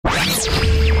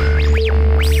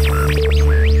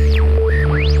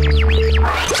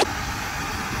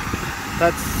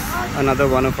That's another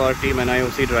one of our team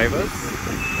NIOC drivers,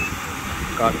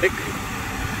 Karthik,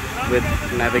 with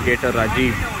navigator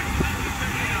Rajiv,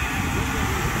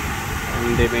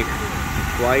 and they make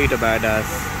quite a badass,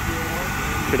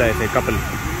 should I say, couple.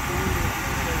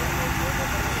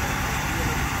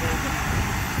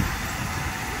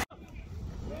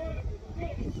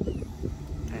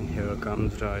 And here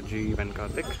comes Rajiv and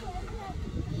Karthik.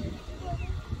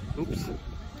 Oops.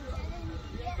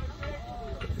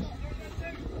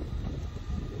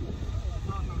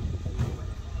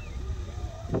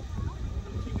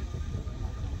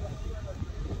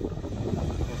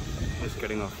 Just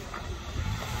getting off.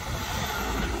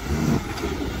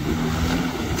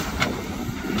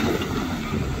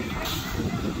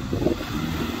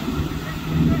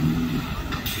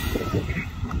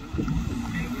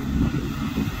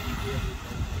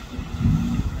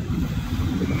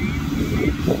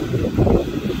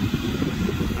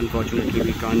 Unfortunately,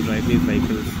 we can't drive these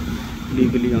vehicles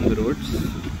legally on the roads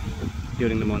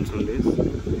during the monsoon days.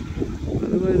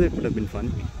 Otherwise, it would have been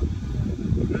fun.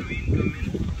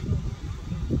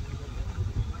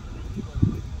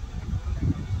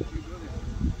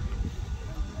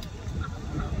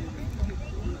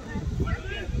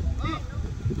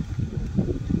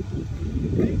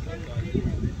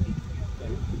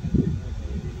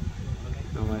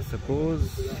 Now, I suppose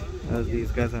as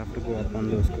these guys have to go up on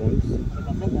those cones,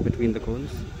 between the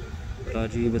cones,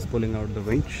 Rajiv is pulling out the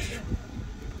winch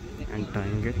and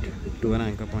tying it to an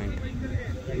anchor point.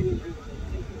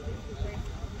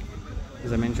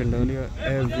 As I mentioned earlier,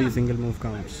 every single move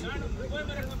counts.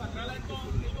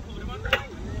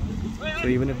 So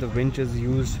even if the winch is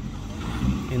used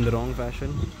in the wrong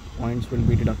fashion, points will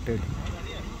be deducted.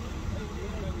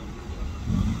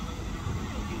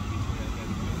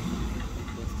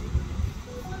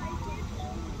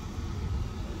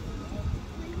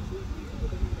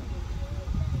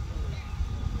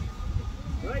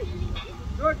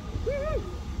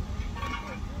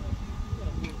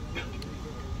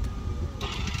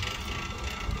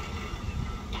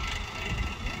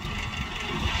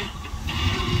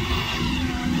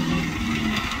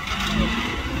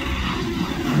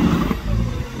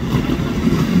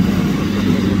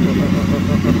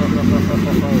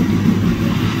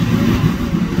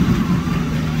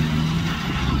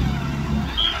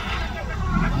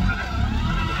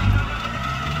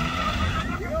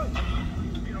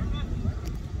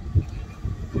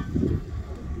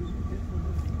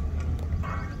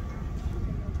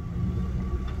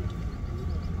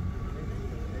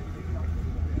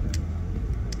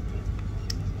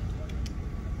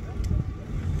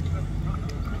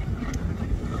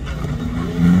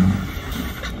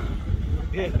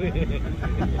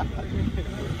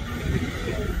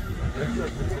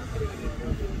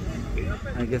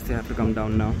 I guess they have to come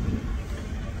down now.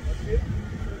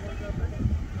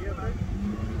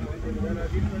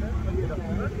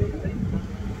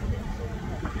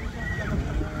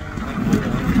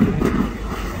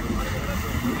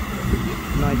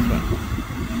 Nice one.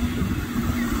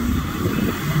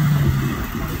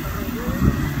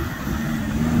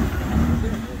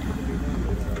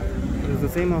 This is the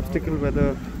same obstacle where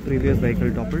the previous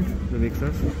vehicle toppled, the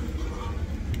Vixers.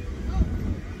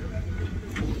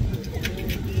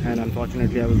 And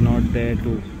unfortunately I was not there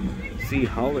to see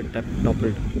how it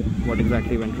toppled, what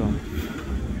exactly went wrong.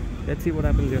 Let's see what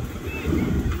happens here.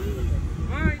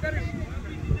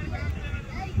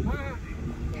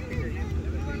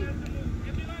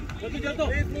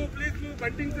 Please move,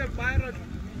 bunting से बाहर,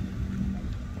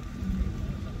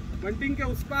 bunting के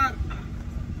उस पार.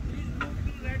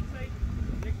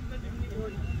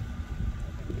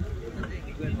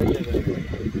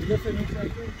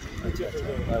 अच्छा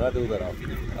लगा दो उधर आप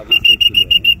अब स्टेज के लिए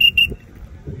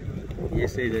ये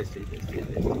स्टेज है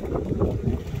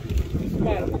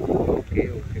ओके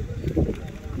ओके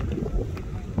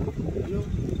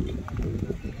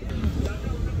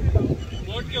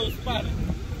बोर्ड के उस पार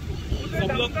सब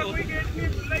लोग को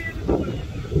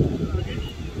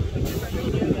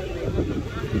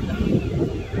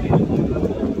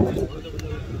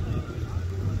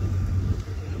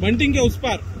बंटिंग के उस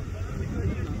पार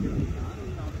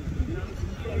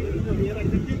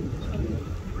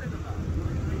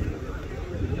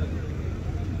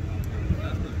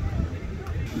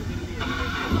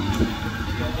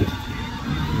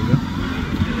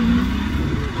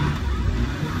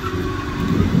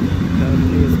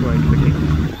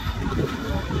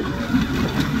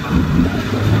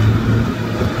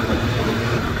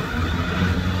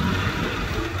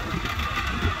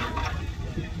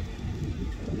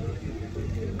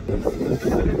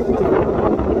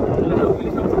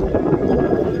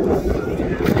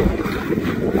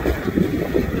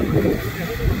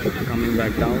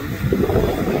down.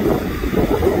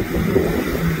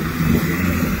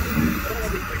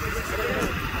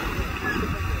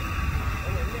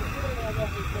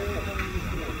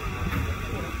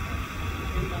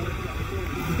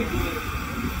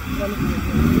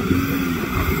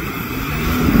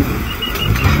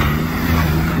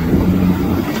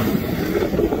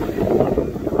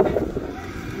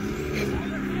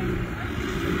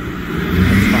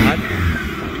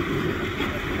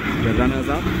 The runners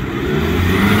up.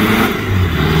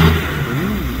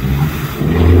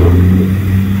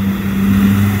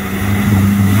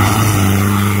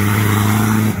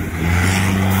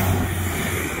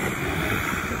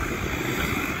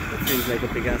 It feels like a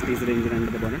big ass diesel engine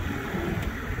under the bonnet.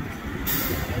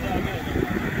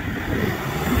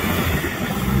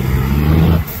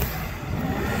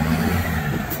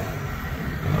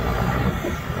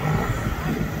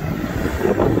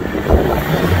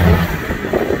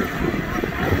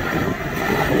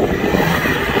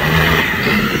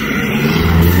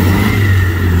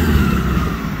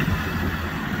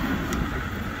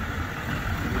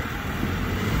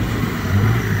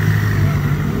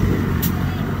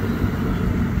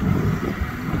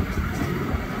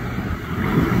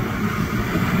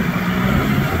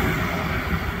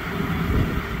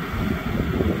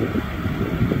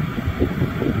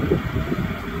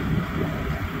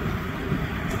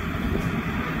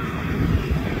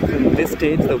 This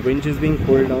stage the winch is being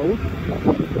pulled out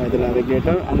by the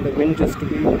navigator and the winch is to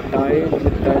be tied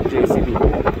with that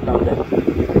JCB down there.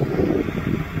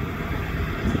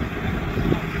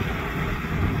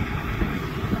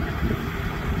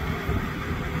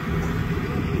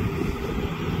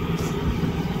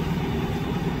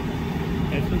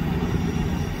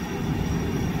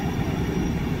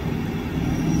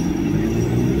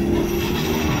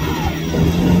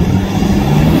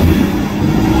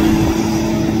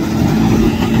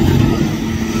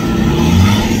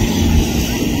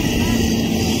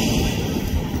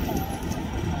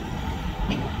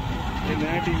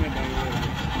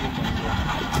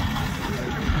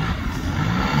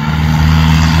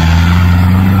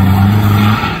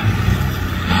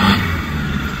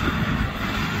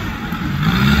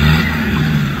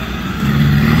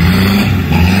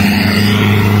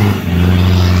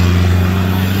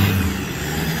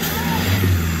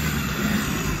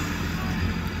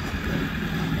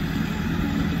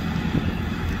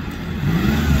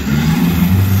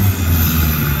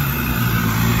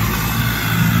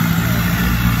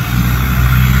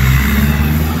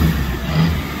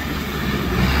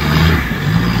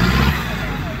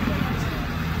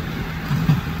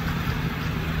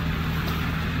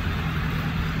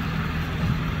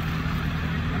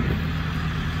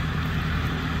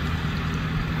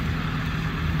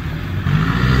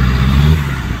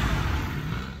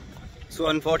 So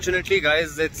unfortunately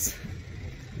guys, it's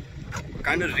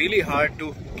kind of really hard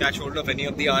to catch hold of any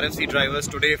of the RFC drivers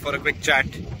today for a quick chat,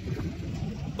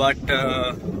 but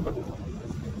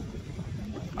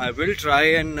I will try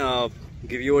and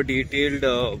give you a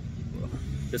detailed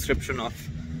description of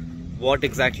what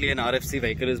exactly an RFC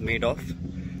vehicle is made of.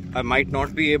 I might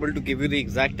not be able to give you the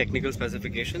exact technical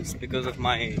specifications because of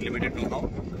my limited know-how,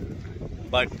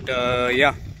 but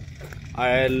yeah,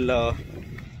 I'll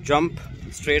jump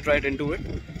straight right into it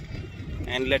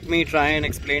and let me try and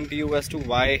explain to you as to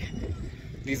why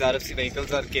these RFC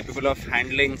vehicles are capable of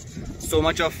handling so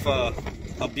much of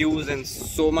abuse and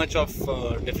so much of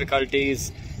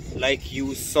difficulties like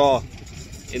you saw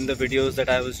in the videos that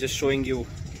I was just showing you.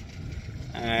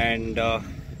 And I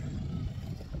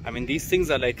mean, these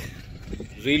things are like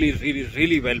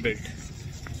really well built,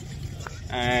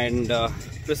 and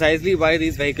precisely why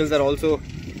these vehicles are also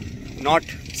not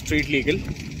street legal.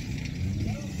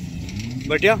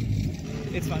 But yeah,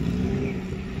 it's fun.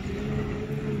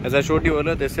 As I showed you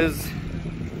earlier, this is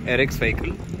Eric's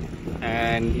vehicle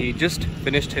and he just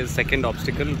finished his second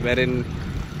obstacle wherein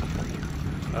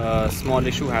a small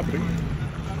issue happened.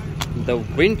 The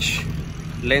winch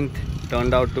length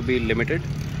turned out to be limited,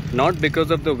 not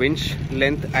because of the winch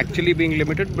length actually being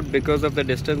limited, but because of the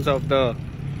distance of the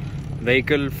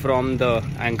vehicle from the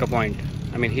anchor point.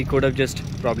 I mean, he could have just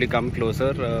probably come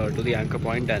closer to the anchor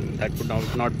point and that would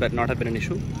not have been an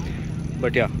issue.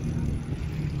 But yeah,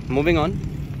 moving on.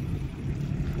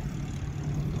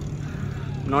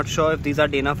 Not sure if these are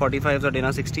Dana 45s or Dana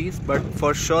 60s, but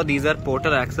for sure these are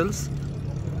Porter axles.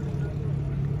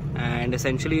 And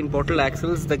essentially in Porter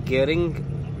axles, the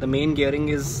main gearing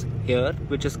is here,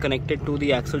 which is connected to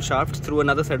the axle shaft through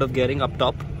another set of gearing up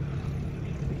top.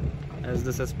 As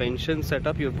the suspension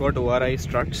setup, you've got ORI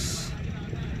struts.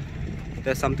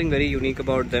 There's something very unique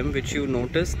about them, which you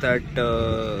notice that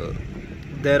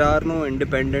there are no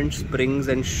independent springs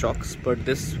and shocks, but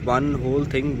this one whole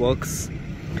thing works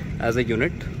as a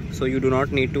unit. So you do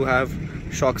not need to have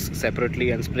shocks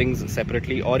separately and springs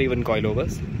separately, or even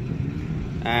coilovers.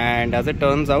 And as it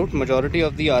turns out, majority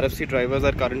of the RFC drivers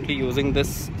are currently using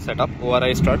this setup,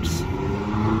 ORI struts.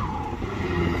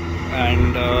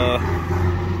 And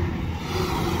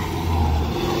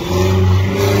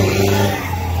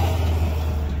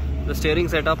the steering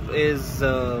setup is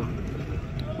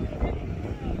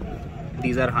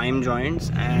these are Heim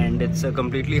joints, and it's a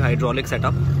completely hydraulic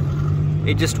setup.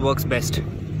 It just works best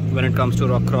when it comes to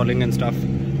rock crawling and stuff,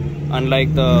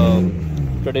 unlike the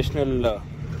traditional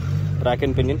rack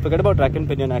and pinion. Forget about rack and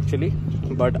pinion actually,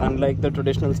 but unlike the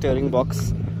traditional steering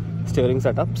box steering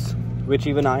setups, which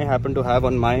even I happen to have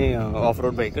on my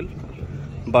off-road vehicle,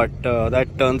 but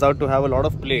that turns out to have a lot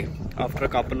of play after a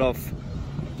couple of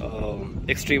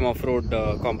extreme off-road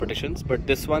competitions. But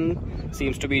this one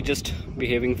seems to be just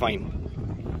behaving fine.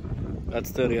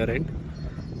 That's the rear end.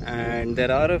 And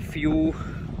there are a few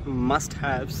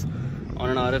must-haves on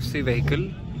an RFC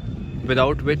vehicle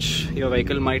without which your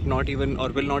vehicle might not even or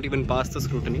will not even pass the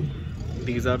scrutiny.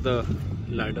 These are the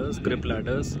ladders, grip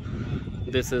ladders.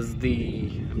 This is the,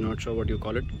 I'm not sure what you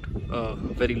call it,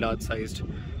 very large sized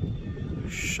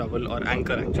shovel or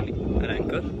anchor, actually, an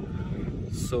anchor.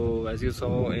 So as you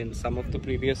saw in some of the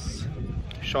previous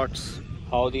shots,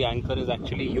 how the anchor is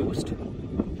actually used.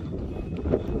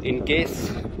 In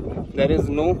case there is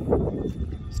no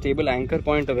stable anchor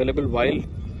point available while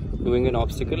doing an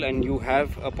obstacle, and you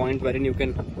have a point wherein you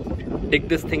can dig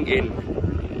this thing in,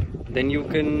 then you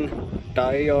can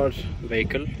tie your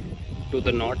vehicle to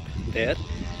the knot there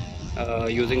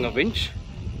using a winch,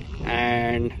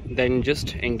 and then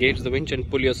just engage the winch and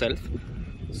pull yourself.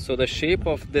 So the shape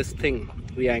of this thing,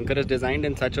 the anchor is designed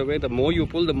in such a way, the more you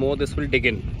pull, the more this will dig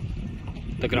in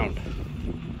the ground.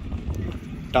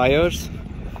 Tires,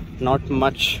 not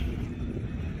much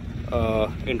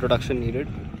introduction needed.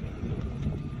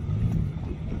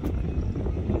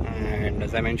 And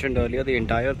as I mentioned earlier, the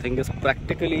entire thing is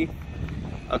practically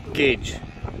a cage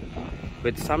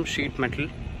with some sheet metal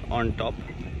on top,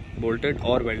 bolted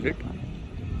or welded.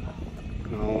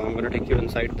 Now I'm going to take you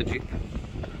inside the Jeep.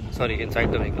 Sorry,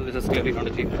 inside the vehicle. This is clearly not a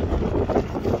Jeep.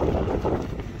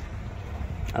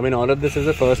 I mean, all of this is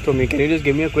a first for me. Can you just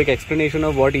give me a quick explanation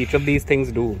of what each of these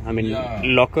things do? I mean,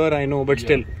 locker I know, but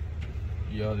still.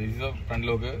 Yeah, this is a front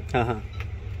locker.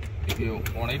 If you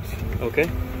on it. Okay.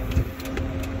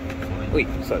 Wait,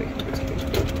 sorry.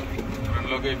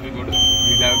 Front locker, if you go to,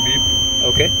 we'll have beep.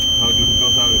 Okay. Because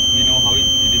we know how it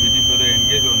is whether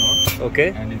engage or not. Okay.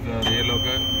 And it's a rear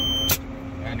locker.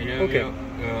 And here we have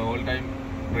all time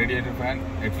radiator fan,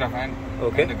 extra fan,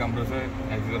 okay, and the compressor,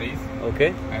 accessories.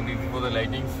 Okay. And this is for the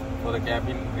lightings, for the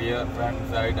cabin, rear, front,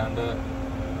 side, under,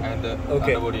 and the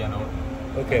underbody and all.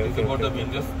 Okay. And this is about the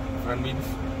hinges. Front means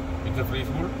it's a free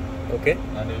spool. Okay.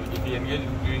 And if we engage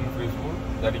during free spool,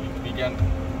 that we can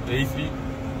easily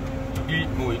quickly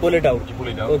move it. Pull it out. You pull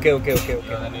it out. Okay. Okay.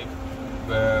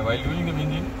 And while doing the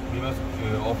engine, we must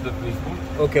off the free spool.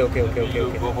 Okay.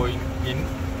 Go going in.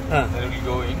 Then it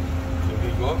will go in. It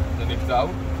will go. Then it's out.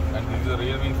 And this is the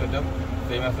rear wing setup,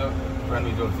 same as the front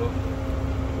wing also.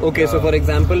 Okay, so for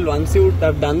example, once you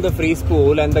have done the free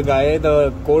spool and the guy,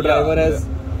 the co-driver has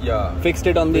fixed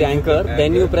it on the anchor,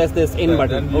 then you press this in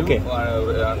button. Then you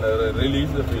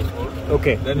release the free spool.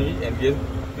 Okay. Then we engage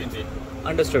engine.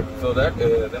 Understood. So that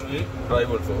then we drive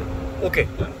also. Okay.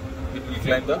 Then it will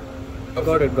climb the.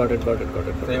 Got it.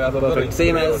 Same as perfect.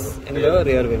 Same as in the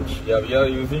rear winch. Yeah, we are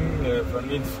using front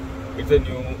winch. It's a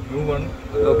new one.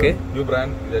 Okay. New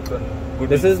brand. That's one.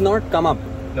 This is not come up.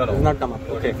 No. It's not come up.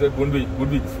 Okay. It's a good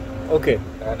winch. Okay.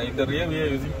 And in the rear we are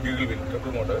using dual winch,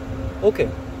 triple motor. Okay.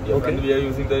 Yeah, front we are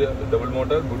using the double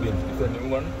motor, good winch. It's a new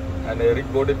one, and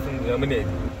Eric bought it from Germany.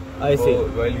 I see.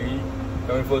 While we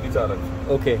coming for this RF.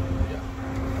 Okay.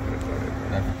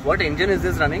 Yeah. What engine is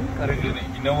this running currently?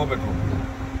 Innova petrol.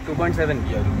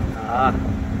 2.7. Yeah.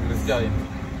 Crista engine.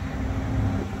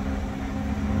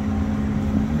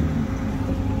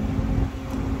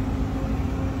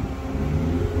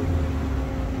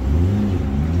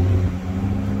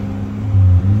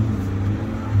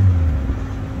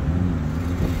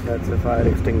 That's a fire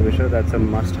extinguisher. That's a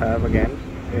must-have again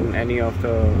in any of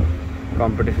the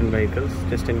competition vehicles,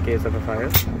 just in case of a fire.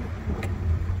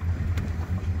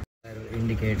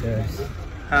 Indicators.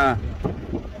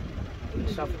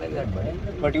 Stuff like that, buddy.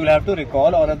 But you'll have to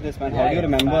recall all of this, man. How do you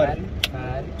remember?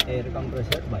 Fan, air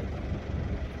compressor, bike.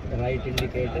 Right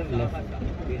indicator, left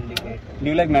indicator. Do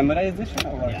you like memorize this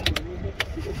or what?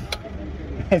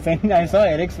 Yeah. I saw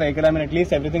Eric's vehicle. I mean, at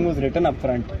least everything was written up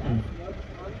front.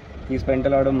 He spent a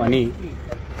lot of money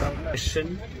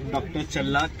Question, Dr.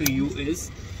 Challa, to you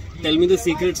is, tell me the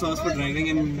secret sauce for driving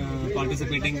and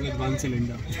participating with one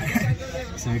cylinder.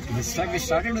 So we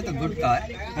started with a good car.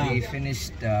 We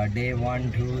finished day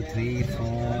 1, 2, 3, 4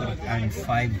 and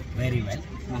 5 very well.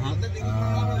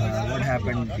 What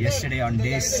happened yesterday on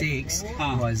day 6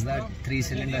 was that 3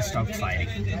 cylinders stopped firing.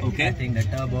 Okay. I think the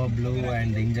turbo blew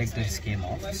and the injectors came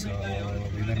off, so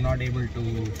we were not able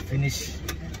to finish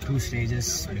 2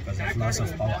 stages because of loss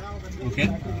of power. Okay.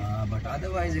 But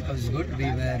otherwise it was good. We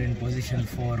were in position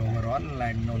 4 overall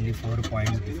and only 4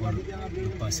 points before the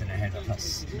person ahead of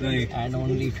us. Right. And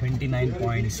only 29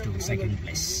 points to second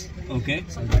place. Okay.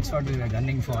 So that's what we were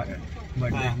gunning for.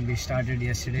 But when we started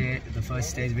yesterday, the first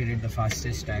stage we did the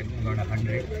fastest time, about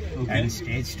 100. Okay. And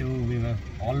stage 2 we were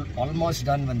almost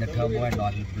done when the turbo and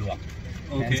all blew up.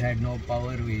 Okay. Hence had no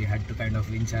power, we had to kind of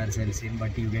winch ourselves in,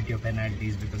 but you get your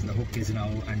penalties because the hook is now,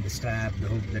 and the strap, the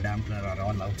hook, the dampener are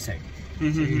all outside. So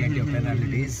you get your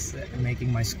penalties,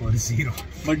 making my score 0.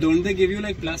 But don't they give you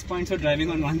like plus points for driving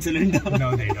on one cylinder?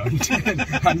 No, they don't.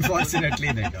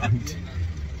 Unfortunately, they don't.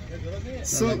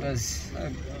 So that was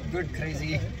a good,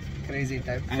 crazy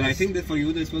time. And I think that for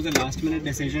you, this was a last minute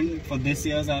decision for this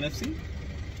year's RFC?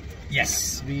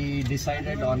 Yes, we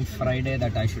decided on Friday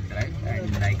that I should drive,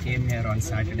 and I came here on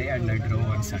Saturday and I drove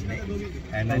on Sunday.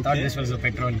 And I thought this was a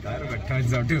petrol car, but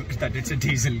turns out that it's a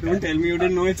diesel car. Don't tell me you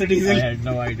didn't know it's a diesel. I had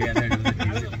no idea that it was a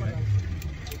diesel car.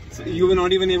 So you were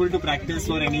not even able to practice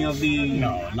for any of the...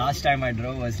 No, last time I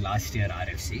drove was last year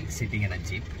RFC, sitting in a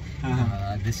Jeep.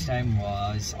 This time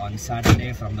was on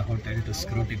Saturday from the hotel to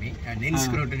Scrutiny, and in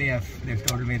Scrutiny they've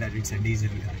told me that it's a diesel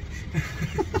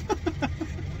car.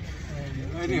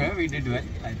 Anyway, we did well.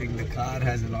 I think the car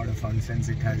has a lot of functions.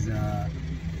 It has a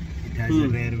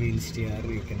rear wheel steer.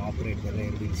 You can operate the rear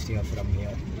wheel steer from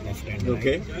here, left and right.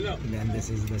 Okay. Then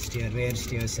this is the rear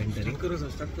steer centering,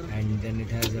 and then it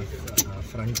has a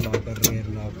front locker, rear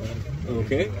locker.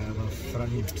 Okay. You have a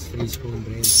front free spool, rear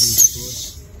free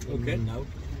spool. Okay. And out.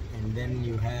 And then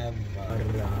you have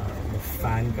the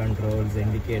fan controls, the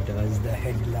indicators, the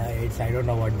headlights. I don't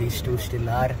know what these two still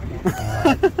are.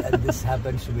 And this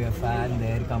happens to be a fan, the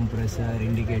air compressor,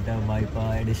 indicator,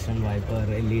 wiper, additional wiper,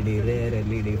 LED rear,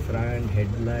 LED front,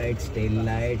 headlights, tail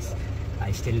lights.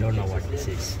 I still don't know what this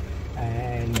is.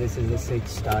 And this is the switch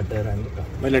starter. And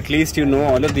well, at least you know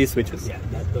all of these switches. yeah,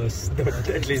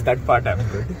 at least that part I'm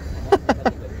good.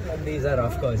 And these are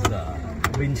of course the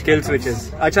winch Kill cutoffs. switches.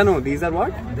 Acha no, these are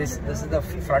what? This is the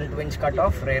front winch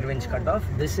cutoff, rear winch cutoff.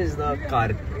 This is the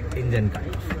car engine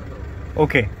cutoff.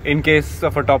 Okay, in case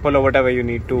of a topple or whatever you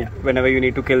need to, whenever you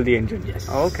need to kill the engine. Yes.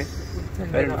 Oh, okay.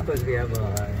 And then of course we have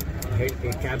a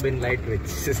cabin light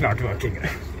which is not working right.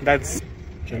 That's...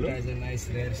 It has a nice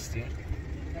rear steer.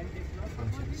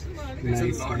 Nice,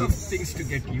 There's a lot of things to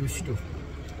get used to.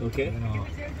 Okay. You know,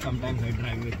 sometimes I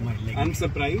drive with my leg. I'm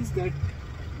surprised that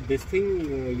this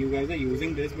thing, you guys are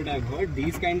using this, but I've heard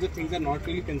these kinds of things are not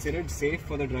really considered safe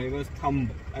for the driver's thumb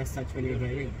as such when you're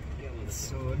driving.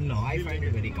 So no, I find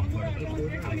it very comfortable.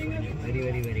 I find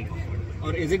it very comfortable.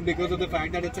 Or is it because of the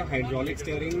fact that it's a hydraulic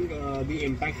steering, the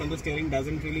impact on the steering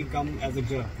doesn't really come as a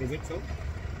jerk, is it so?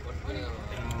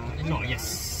 No,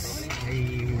 yes.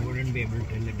 I wouldn't be able to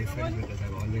tell the difference because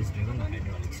I've always driven a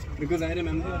hydraulic steering. Because I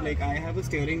remember, like, I have a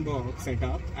steering box set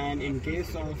up, and in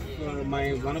case of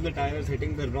one of the tires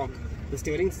hitting the rock, the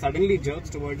steering suddenly jerks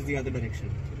towards the other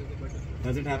direction.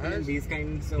 Does it happen in these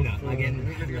kinds of... No, again,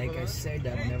 like I said,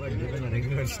 I've never driven a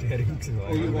regular steering. So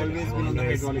you've always been on the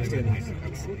hydraulic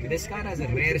steering. This car has a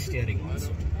rear steering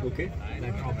also. Okay.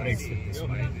 That operates with this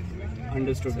one.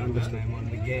 Understood, understood. I'm on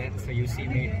the gear, so you see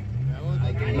me.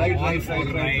 I can Right, go right, for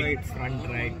right. front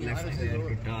right, left there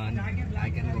to turn. I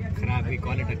can go crab, we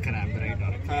call it a crab, right?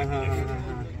 Or a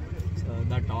crab. So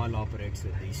that all operates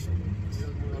with these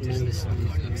two. Just this one.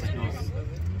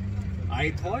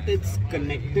 I thought it's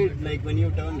connected, like when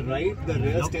you turn right, the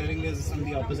rear steering is in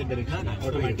the opposite direction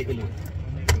automatically.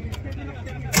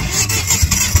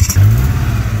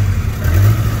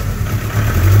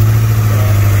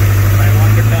 I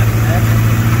want to turn left.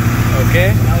 Okay.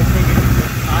 Now take it.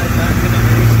 I'll turn with a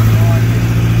very small.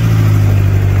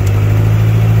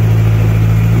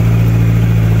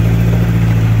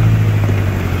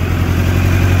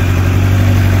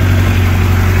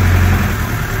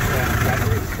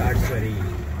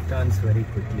 Turns very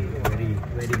quickly,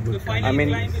 very good. So final I mean,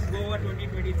 climb is Goa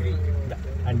 2023.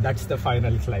 And that's the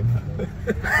final climb.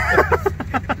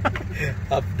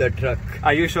 Up the truck.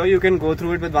 are you sure you can go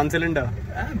through it with one cylinder?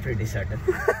 I'm pretty certain.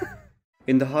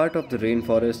 In the heart of the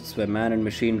rainforests where man and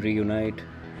machine reunite,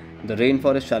 The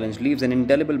Rainforest Challenge leaves an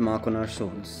indelible mark on our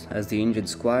souls. As the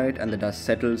engines quiet and the dust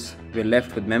settles, we are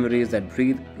left with memories that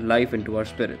breathe life into our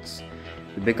spirits.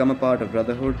 We become a part of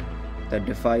brotherhood that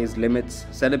defies limits,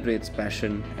 celebrates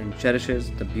passion, and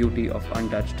cherishes the beauty of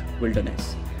untouched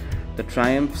wilderness. The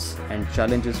triumphs and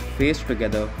challenges faced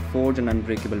together forge an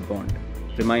unbreakable bond,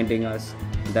 reminding us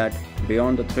that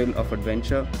beyond the thrill of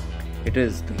adventure, it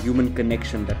is the human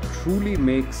connection that truly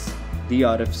makes the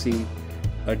RFC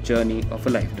a journey of a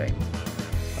lifetime.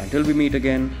 Until we meet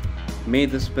again, may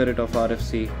the spirit of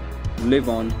RFC live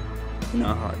on in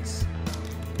our hearts.